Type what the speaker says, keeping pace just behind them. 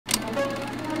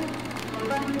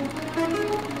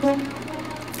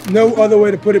No other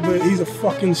way to put it, but he's a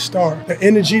fucking star. The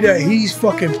energy that he's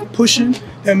fucking pushing,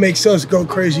 that makes us go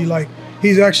crazy. Like,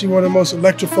 he's actually one of the most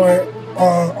electrifying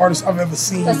artists I've ever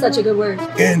seen. That's such a good word.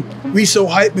 And we so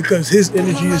hyped because his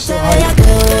energy is so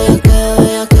hyped.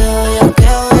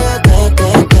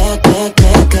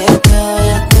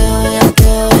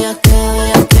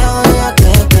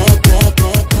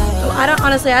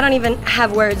 Honestly, I don't even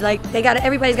have words. Like,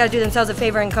 everybody's got to do themselves a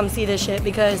favor and come see this shit,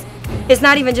 because it's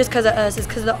not even just because of us, it's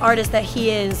because of the artist that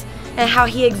he is and how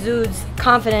he exudes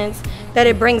confidence that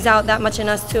it brings out that much in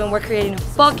us too, and we're creating a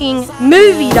fucking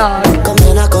movie, dog.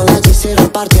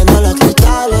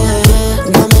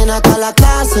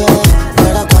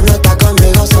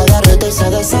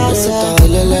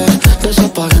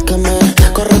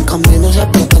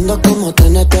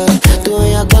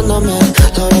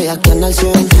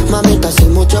 Mamita,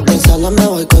 sin mucho pensarla me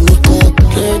voy con usted.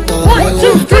 1,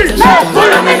 2, 3, let's put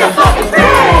them in the fucking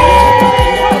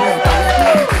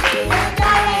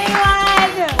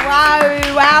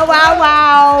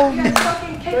Wow.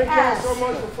 Thank y'all so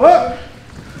much for fun.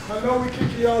 I know we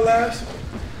kicking y'all ass.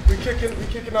 We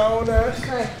kicking our own ass.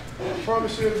 Right. I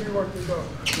promise you it'll be worth it though.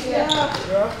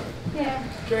 Yeah?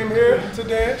 Came here to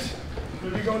dance.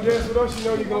 If you're gonna dance with us, you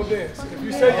know you're gonna dance. If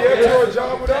you say yes to a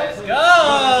job with us,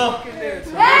 go!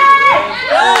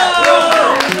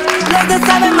 Los dos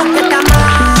sabemos que está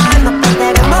mal, nos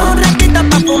perderemos un ratito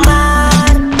pa'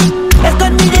 fumar.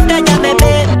 Escondidita ya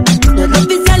bebé, no es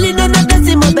oficial y no nos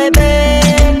decimos bebé.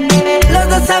 Los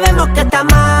dos sabemos que está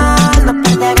mal, nos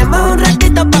perderemos un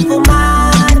ratito pa'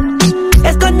 fumar.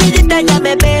 Escondidita ya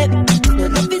bebé, no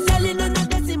es oficial y no nos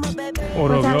decimos bebé.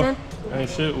 What up, y'all? Ain't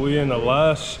shit, we in the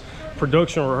last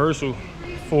production rehearsal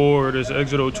for this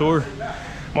Exodo tour.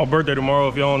 My birthday tomorrow,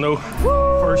 if y'all know.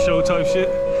 First show type shit.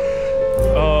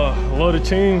 Love the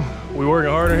team. We working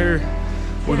hard in here.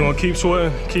 We're gonna keep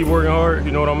sweating, keep working hard,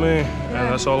 you know what I mean? And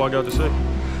that's all I got to say.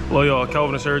 Love y'all.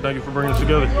 Calvin is here. Thank you for bringing us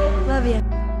together. Love you.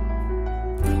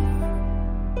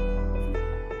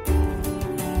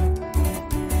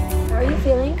 How are you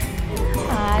feeling?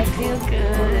 I feel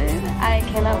good. I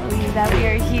cannot believe that we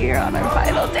are here on our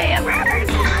final day of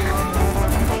rehearsal.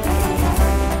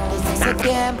 Hace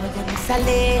tiempo ya me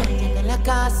salí, llegué a la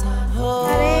casa.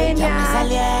 Ya me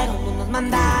salieron unos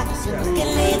mandados y unos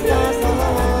kilitos.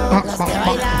 Las que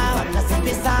bailaban, las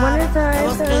empezaban.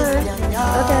 Nuevos 15 años.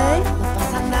 No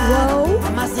pasa nada.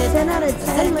 10 out of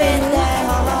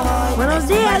 10, Buenos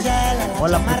días.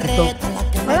 Hola, putito.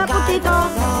 Hola, putito.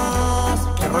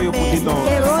 ¿Qué rollo, putito?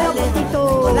 ¿Qué rollo, putito?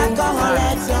 No,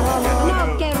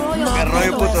 ¿qué rollo? ¿Qué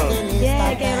rollo, puto?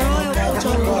 Yeah, ¿qué rollo,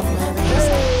 puto?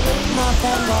 No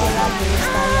tengo la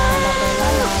pista, ya la pega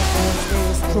la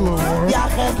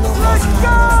viajes lujosos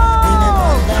y me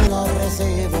mandan los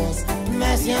recibos.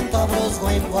 Me siento Bruce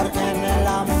Wayne porque en el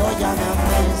Lambo ya me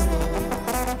apuesto.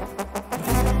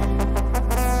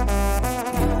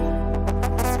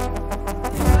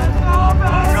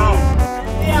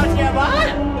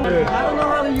 I don't know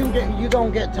how you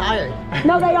don't get tired.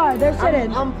 No, they are. They're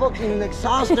sitting. I'm fucking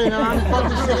exhausted and I'm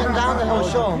fucking sitting down the whole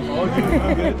show.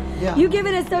 Yeah. You give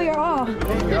it still your all.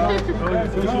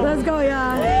 Let's go,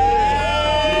 y'all.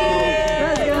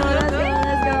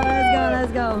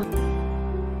 Let's go.